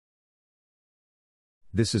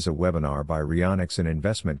This is a webinar by Rheonics and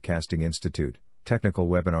Investment Casting Institute, Technical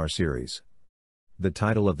Webinar Series. The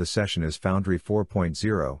title of the session is Foundry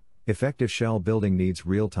 4.0, Effective Shell Building Needs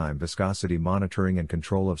Real-Time Viscosity Monitoring and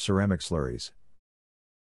Control of Ceramic Slurries.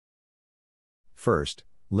 First,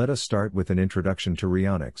 let us start with an introduction to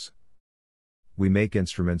Rheonics. We make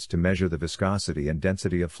instruments to measure the viscosity and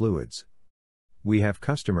density of fluids. We have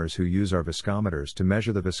customers who use our viscometers to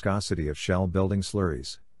measure the viscosity of shell building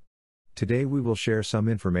slurries. Today we will share some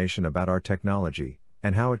information about our technology,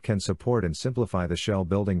 and how it can support and simplify the shell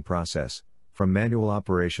building process, from manual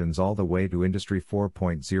operations all the way to Industry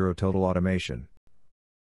 4.0 total automation.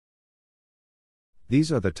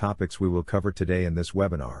 These are the topics we will cover today in this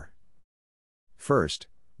webinar. First,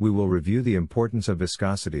 we will review the importance of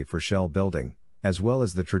viscosity for shell building, as well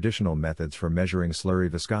as the traditional methods for measuring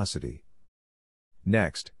slurry viscosity.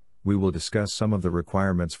 Next, we will discuss some of the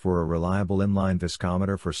requirements for a reliable inline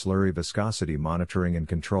viscometer for slurry viscosity monitoring and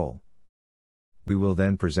control. We will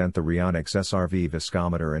then present the Rheonics SRV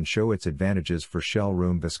viscometer and show its advantages for shell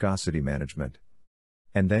room viscosity management.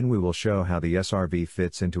 And then we will show how the SRV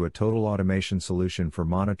fits into a total automation solution for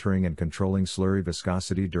monitoring and controlling slurry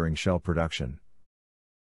viscosity during shell production.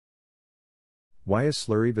 Why is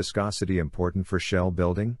slurry viscosity important for shell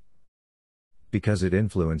building? Because it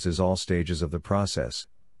influences all stages of the process,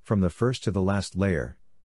 from the first to the last layer.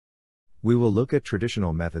 We will look at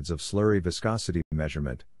traditional methods of slurry viscosity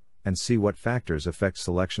measurement, and see what factors affect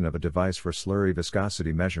selection of a device for slurry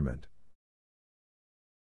viscosity measurement.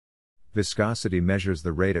 Viscosity measures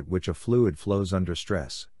the rate at which a fluid flows under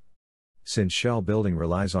stress. Since shell building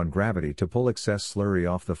relies on gravity to pull excess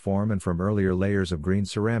slurry off the form and from earlier layers of green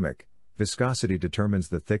ceramic, viscosity determines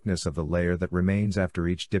the thickness of the layer that remains after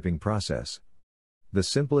each dipping process. The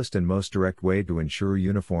simplest and most direct way to ensure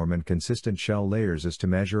uniform and consistent shell layers is to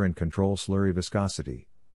measure and control slurry viscosity.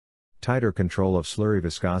 Tighter control of slurry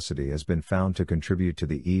viscosity has been found to contribute to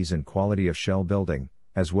the ease and quality of shell building,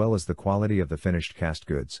 as well as the quality of the finished cast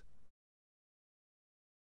goods.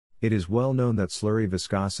 It is well known that slurry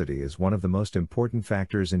viscosity is one of the most important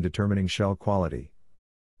factors in determining shell quality.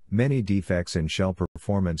 Many defects in shell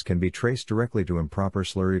performance can be traced directly to improper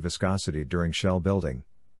slurry viscosity during shell building.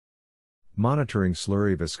 Monitoring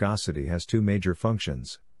slurry viscosity has two major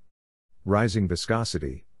functions. Rising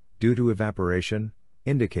viscosity, due to evaporation,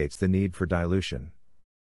 indicates the need for dilution.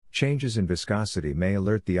 Changes in viscosity may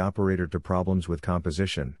alert the operator to problems with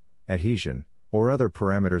composition, adhesion, or other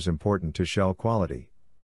parameters important to shell quality.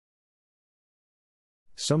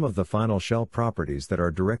 Some of the final shell properties that are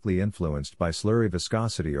directly influenced by slurry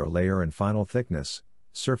viscosity are layer and final thickness,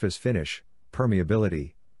 surface finish,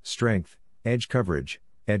 permeability, strength, edge coverage,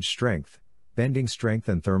 edge strength, bending strength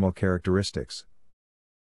and thermal characteristics.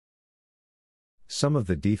 Some of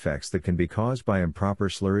the defects that can be caused by improper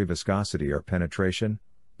slurry viscosity are penetration,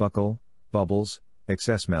 buckle, bubbles,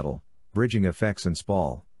 excess metal, bridging effects and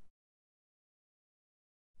spall.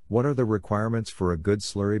 What are the requirements for a good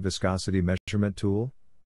slurry viscosity measurement tool?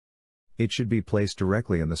 It should be placed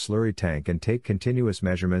directly in the slurry tank and take continuous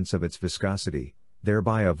measurements of its viscosity,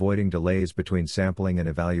 thereby avoiding delays between sampling and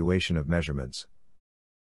evaluation of measurements.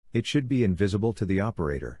 It should be invisible to the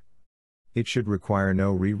operator. It should require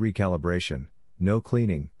no recalibration, no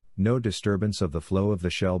cleaning, no disturbance of the flow of the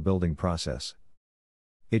shell building process.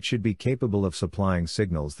 It should be capable of supplying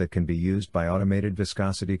signals that can be used by automated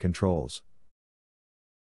viscosity controls.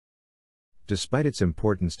 Despite its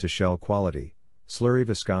importance to shell quality, slurry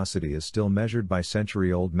viscosity is still measured by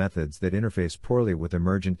century-old methods that interface poorly with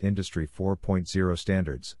emergent Industry 4.0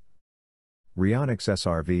 standards. Rheonics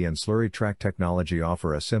SRV and SlurryTrack technology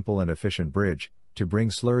offer a simple and efficient bridge to bring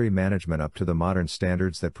slurry management up to the modern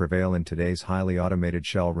standards that prevail in today's highly automated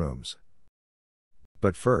shell rooms.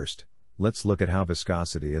 But first, let's look at how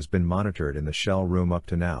viscosity has been monitored in the shell room up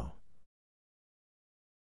to now.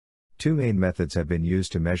 Two main methods have been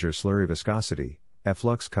used to measure slurry viscosity: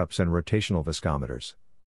 efflux cups and rotational viscometers.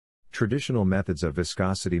 Traditional methods of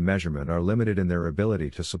viscosity measurement are limited in their ability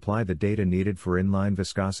to supply the data needed for inline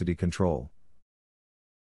viscosity control.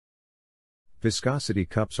 Viscosity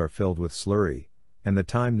cups are filled with slurry, and the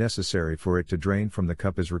time necessary for it to drain from the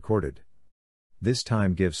cup is recorded. This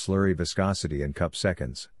time gives slurry viscosity in cup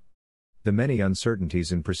seconds. The many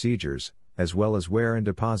uncertainties in procedures, as well as wear and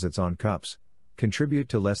deposits on cups, contribute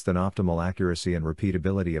to less than optimal accuracy and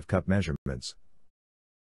repeatability of cup measurements.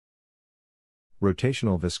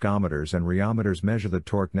 Rotational viscometers and rheometers measure the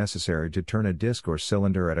torque necessary to turn a disc or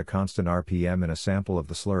cylinder at a constant RPM in a sample of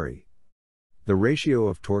the slurry. The ratio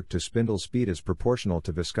of torque to spindle speed is proportional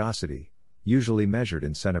to viscosity, usually measured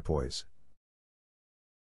in centipoise.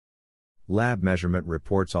 Lab measurement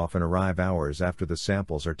reports often arrive hours after the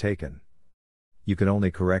samples are taken. You can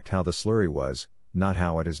only correct how the slurry was, not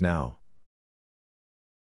how it is now.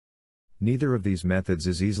 Neither of these methods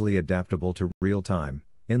is easily adaptable to real-time,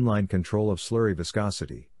 inline control of slurry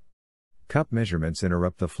viscosity. Cup measurements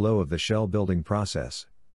interrupt the flow of the shell building process.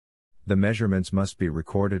 The measurements must be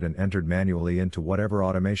recorded and entered manually into whatever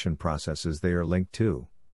automation processes they are linked to.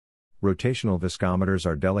 Rotational viscometers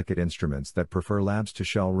are delicate instruments that prefer labs to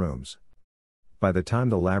shell rooms. By the time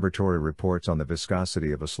the laboratory reports on the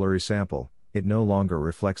viscosity of a slurry sample, it no longer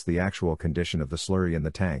reflects the actual condition of the slurry in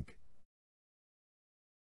the tank.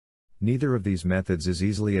 Neither of these methods is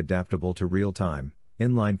easily adaptable to real-time,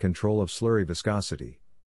 inline control of slurry viscosity.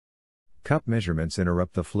 Cup measurements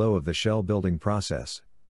interrupt the flow of the shell building process.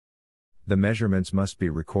 The measurements must be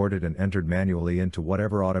recorded and entered manually into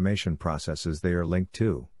whatever automation processes they are linked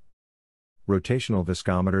to. Rotational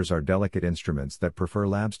viscometers are delicate instruments that prefer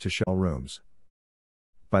labs to shell rooms.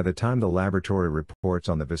 By the time the laboratory reports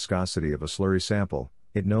on the viscosity of a slurry sample,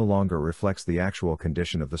 it no longer reflects the actual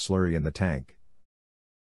condition of the slurry in the tank.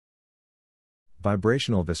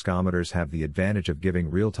 Vibrational viscometers have the advantage of giving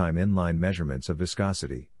real-time inline measurements of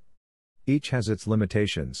viscosity. Each has its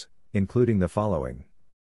limitations, including the following.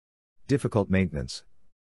 Difficult maintenance.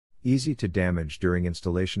 Easy to damage during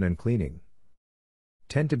installation and cleaning.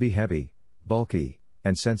 Tend to be heavy, bulky,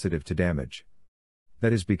 and sensitive to damage.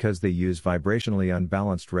 That is because they use vibrationally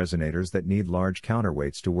unbalanced resonators that need large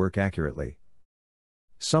counterweights to work accurately.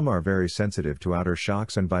 Some are very sensitive to outer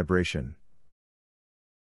shocks and vibration.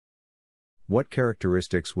 What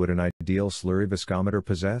characteristics would an ideal slurry viscometer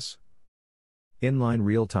possess? Inline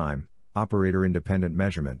real-time, operator-independent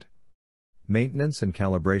measurement. Maintenance and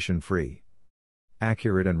calibration free.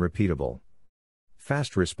 Accurate and repeatable.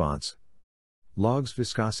 Fast response. Logs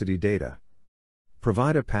viscosity data.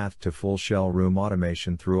 Provide a path to full shell room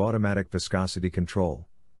automation through automatic viscosity control.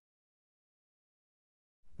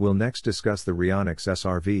 We'll next discuss the Rheonics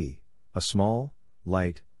SRV, a small,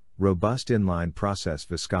 light, robust inline process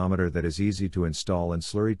viscometer that is easy to install in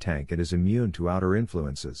slurry tank and is immune to outer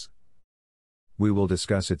influences. We will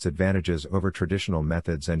discuss its advantages over traditional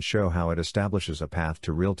methods and show how it establishes a path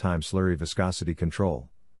to real-time slurry viscosity control.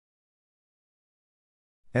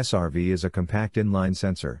 SRV is a compact inline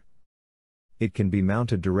sensor. It can be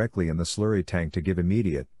mounted directly in the slurry tank to give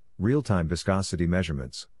immediate, real-time viscosity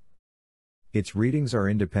measurements. Its readings are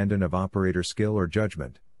independent of operator skill or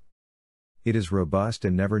judgment. It is robust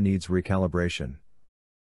and never needs recalibration.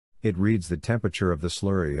 It reads the temperature of the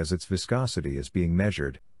slurry as its viscosity is being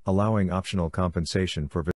measured, allowing optional compensation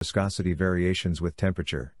for viscosity variations with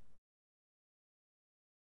temperature.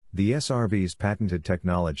 The SRV's patented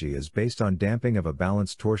technology is based on damping of a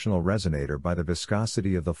balanced torsional resonator by the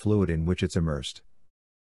viscosity of the fluid in which it's immersed.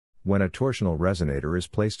 When a torsional resonator is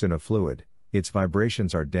placed in a fluid, its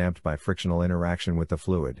vibrations are damped by frictional interaction with the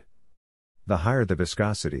fluid. The higher the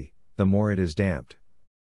viscosity, the more it is damped.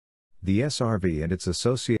 The SRV and its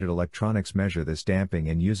associated electronics measure this damping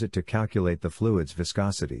and use it to calculate the fluid's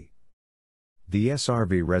viscosity. The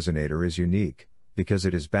SRV resonator is unique, because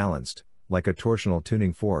it is balanced, like a torsional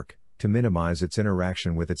tuning fork, to minimize its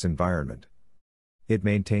interaction with its environment. It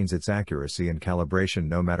maintains its accuracy and calibration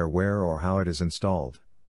no matter where or how it is installed.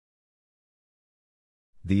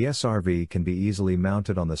 The SRV can be easily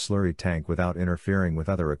mounted on the slurry tank without interfering with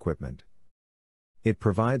other equipment. It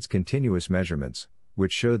provides continuous measurements,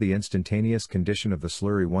 which show the instantaneous condition of the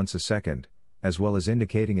slurry once a second, as well as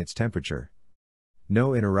indicating its temperature.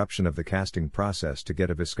 No interruption of the casting process to get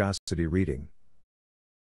a viscosity reading.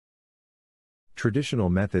 Traditional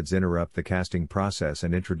methods interrupt the casting process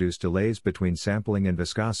and introduce delays between sampling and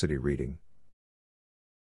viscosity reading.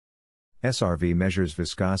 SRV measures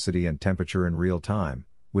viscosity and temperature in real time,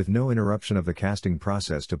 with no interruption of the casting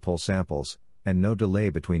process to pull samples, and no delay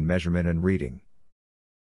between measurement and reading.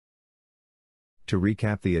 To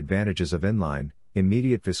recap the advantages of inline,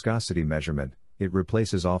 immediate viscosity measurement, it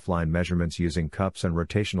replaces offline measurements using cups and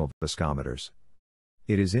rotational viscometers.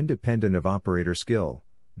 It is independent of operator skill,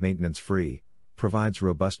 maintenance-free, provides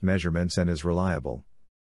robust measurements and is reliable.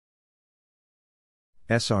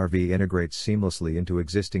 SRV integrates seamlessly into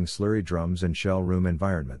existing slurry drums and shell room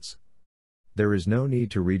environments. There is no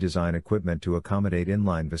need to redesign equipment to accommodate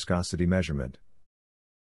inline viscosity measurement.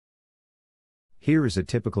 Here is a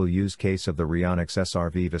typical use case of the Rheonics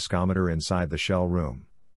SRV viscometer inside the shell room.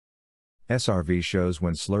 SRV shows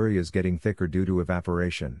when slurry is getting thicker due to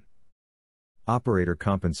evaporation. Operator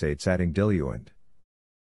compensates adding diluent.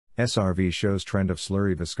 SRV shows trend of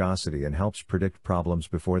slurry viscosity and helps predict problems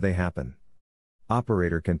before they happen.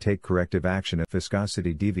 Operator can take corrective action if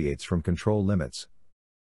viscosity deviates from control limits.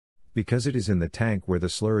 Because it is in the tank where the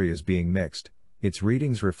slurry is being mixed, Its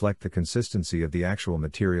readings reflect the consistency of the actual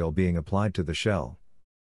material being applied to the shell.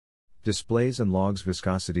 Displays and logs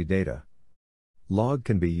viscosity data. Log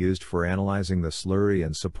can be used for analyzing the slurry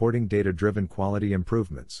and supporting data-driven quality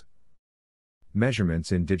improvements.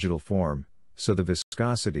 Measurements in digital form, so the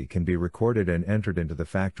viscosity can be recorded and entered into the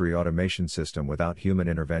factory automation system without human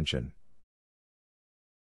intervention.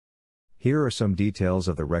 Here are some details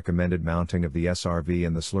of the recommended mounting of the SRV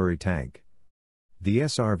and the slurry tank. The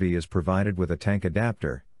SRV is provided with a tank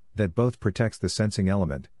adapter that both protects the sensing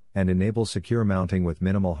element and enables secure mounting with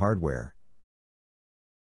minimal hardware.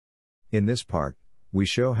 In this part, we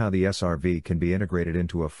show how the SRV can be integrated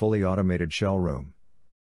into a fully automated shell room.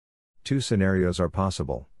 Two scenarios are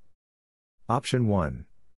possible. Option 1.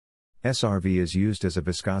 SRV is used as a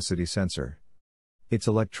viscosity sensor. Its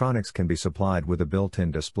electronics can be supplied with a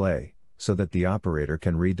built-in display, so that the operator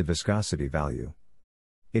can read the viscosity value.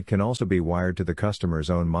 It can also be wired to the customer's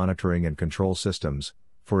own monitoring and control systems,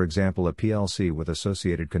 for example a PLC with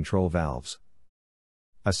associated control valves.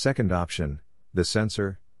 A second option, the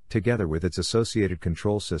sensor, together with its associated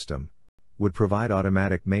control system, would provide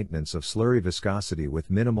automatic maintenance of slurry viscosity with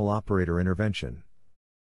minimal operator intervention.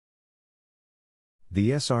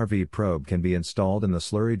 The SRV probe can be installed in the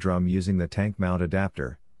slurry drum using the tank mount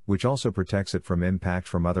adapter, which also protects it from impact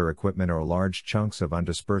from other equipment or large chunks of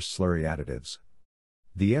undispersed slurry additives.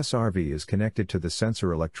 The SRV is connected to the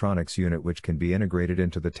sensor electronics unit, which can be integrated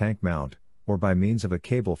into the tank mount, or by means of a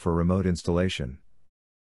cable for remote installation.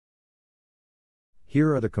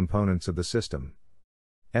 Here are the components of the system.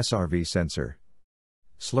 SRV sensor,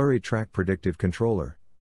 SlurryTrack predictive controller,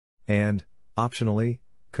 and, optionally,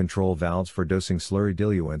 control valves for dosing slurry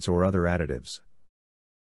diluents or other additives.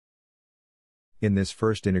 In this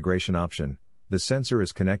first integration option, the sensor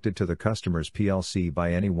is connected to the customer's PLC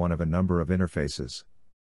by any one of a number of interfaces.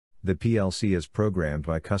 The PLC is programmed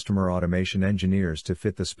by customer automation engineers to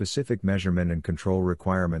fit the specific measurement and control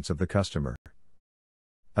requirements of the customer.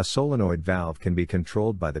 A solenoid valve can be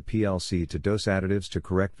controlled by the PLC to dose additives to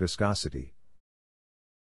correct viscosity.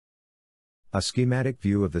 A schematic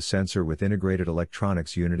view of the sensor with integrated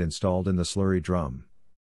electronics unit installed in the slurry drum.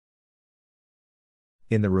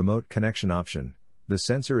 In the remote connection option, the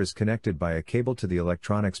sensor is connected by a cable to the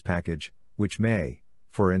electronics package, which may,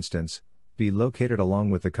 for instance, be located along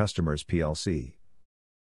with the customer's PLC.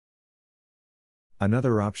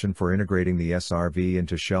 Another option for integrating the SRV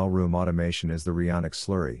into shell room automation is the Rheonics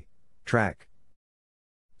SlurryTrack.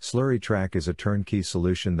 SlurryTrack is a turnkey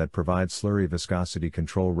solution that provides slurry viscosity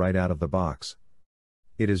control right out of the box.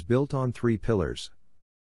 It is built on 3 pillars.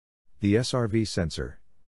 The SRV sensor,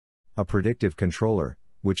 a predictive controller,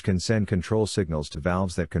 which can send control signals to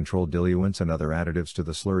valves that control diluents and other additives to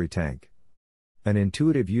the slurry tank. An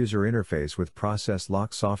intuitive user interface with process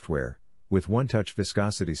lock software, with one-touch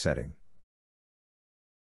viscosity setting.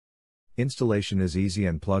 Installation is easy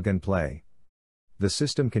and plug and play. The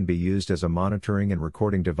system can be used as a monitoring and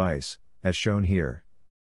recording device, as shown here.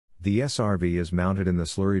 The SRV is mounted in the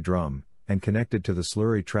slurry drum, and connected to the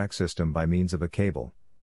SlurryTrack system by means of a cable.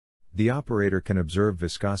 The operator can observe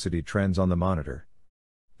viscosity trends on the monitor.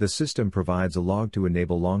 The system provides a log to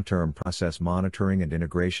enable long-term process monitoring and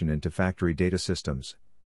integration into factory data systems.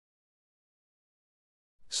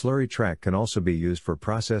 SlurryTrack can also be used for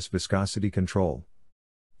process viscosity control.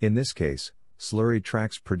 In this case,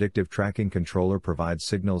 SlurryTrack's predictive tracking controller provides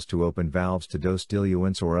signals to open valves to dose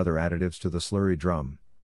diluents or other additives to the slurry drum.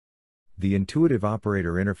 The intuitive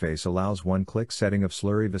operator interface allows one-click setting of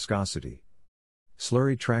slurry viscosity.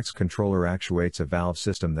 SlurryTrack's controller actuates a valve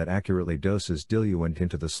system that accurately doses diluent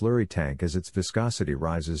into the slurry tank as its viscosity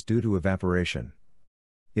rises due to evaporation.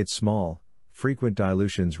 Its small, frequent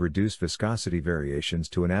dilutions reduce viscosity variations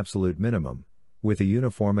to an absolute minimum, with a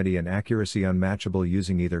uniformity and accuracy unmatchable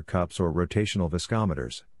using either cups or rotational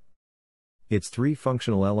viscometers. Its 3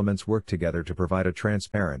 functional elements work together to provide a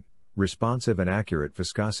transparent, responsive and accurate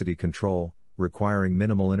viscosity control, requiring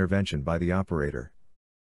minimal intervention by the operator.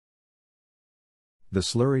 The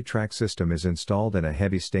SlurryTrack system is installed in a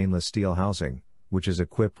heavy stainless steel housing, which is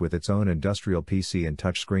equipped with its own industrial PC and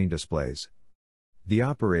touchscreen displays. The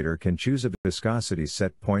operator can choose a viscosity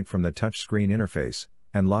set point from the touchscreen interface,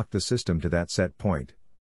 and lock the system to that set point.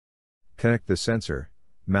 Connect the sensor,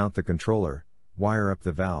 mount the controller, wire up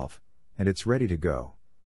the valve, and it's ready to go.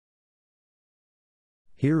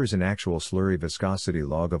 Here is an actual slurry viscosity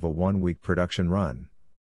log of a 1-week production run.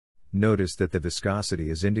 Notice that the viscosity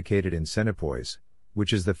is indicated in centipoise,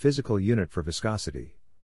 which is the physical unit for viscosity.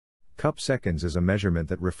 Cup seconds is a measurement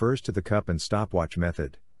that refers to the cup and stopwatch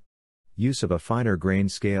method. Use of a finer grain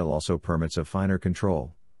scale also permits a finer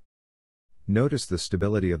control. Notice the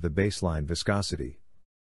stability of the baseline viscosity.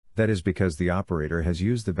 That is because the operator has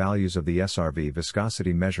used the values of the SRV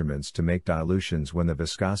viscosity measurements to make dilutions when the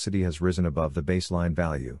viscosity has risen above the baseline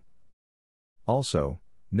value. Also,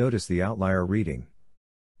 notice the outlier reading.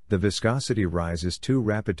 The viscosity rise is too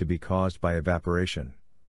rapid to be caused by evaporation.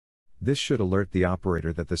 This should alert the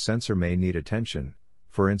operator that the sensor may need attention,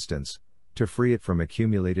 for instance, to free it from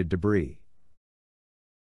accumulated debris.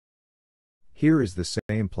 Here is the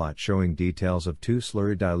same plot showing details of two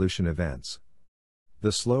slurry dilution events.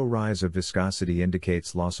 The slow rise of viscosity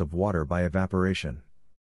indicates loss of water by evaporation.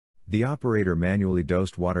 The operator manually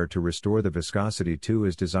dosed water to restore the viscosity to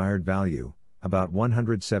its desired value, about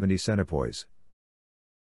 170 centipoise.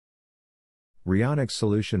 Rheonics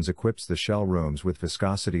Solutions equips the shell rooms with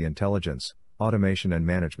viscosity intelligence, automation and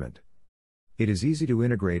management. It is easy to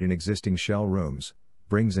integrate in existing shell rooms,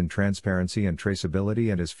 brings in transparency and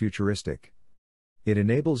traceability, and is futuristic. It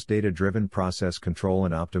enables data-driven process control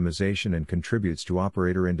and optimization and contributes to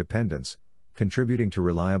operator independence, contributing to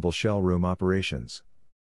reliable shell room operations.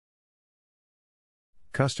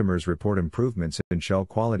 Customers report improvements in shell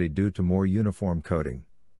quality due to more uniform coating.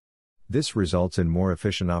 This results in more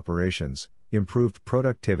efficient operations, improved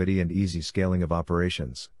productivity and easy scaling of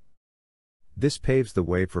operations. This paves the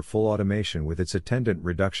way for full automation with its attendant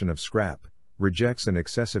reduction of scrap, rejects and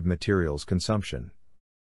excessive materials consumption.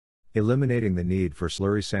 Eliminating the need for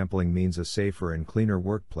slurry sampling means a safer and cleaner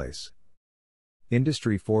workplace.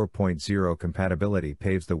 Industry 4.0 compatibility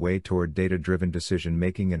paves the way toward data-driven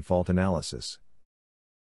decision-making and fault analysis.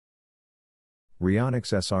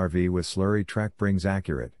 Rheonics SRV with SlurryTrack brings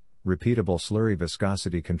accurate, repeatable slurry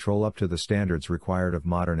viscosity control up to the standards required of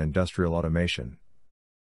modern industrial automation.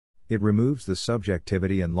 It removes the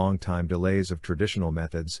subjectivity and long time delays of traditional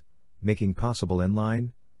methods, making possible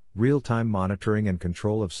inline, real-time monitoring and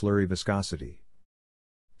control of slurry viscosity.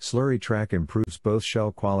 SlurryTrack improves both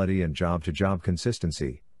shell quality and job-to-job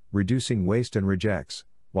consistency, reducing waste and rejects,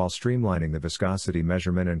 while streamlining the viscosity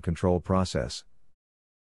measurement and control process.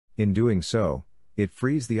 In doing so, it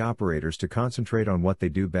frees the operators to concentrate on what they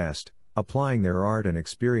do best, applying their art and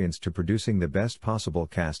experience to producing the best possible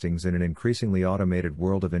castings in an increasingly automated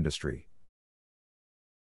world of industry.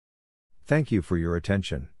 Thank you for your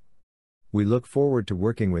attention. We look forward to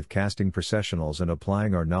working with casting professionals and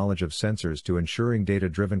applying our knowledge of sensors to ensuring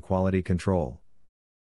data-driven quality control.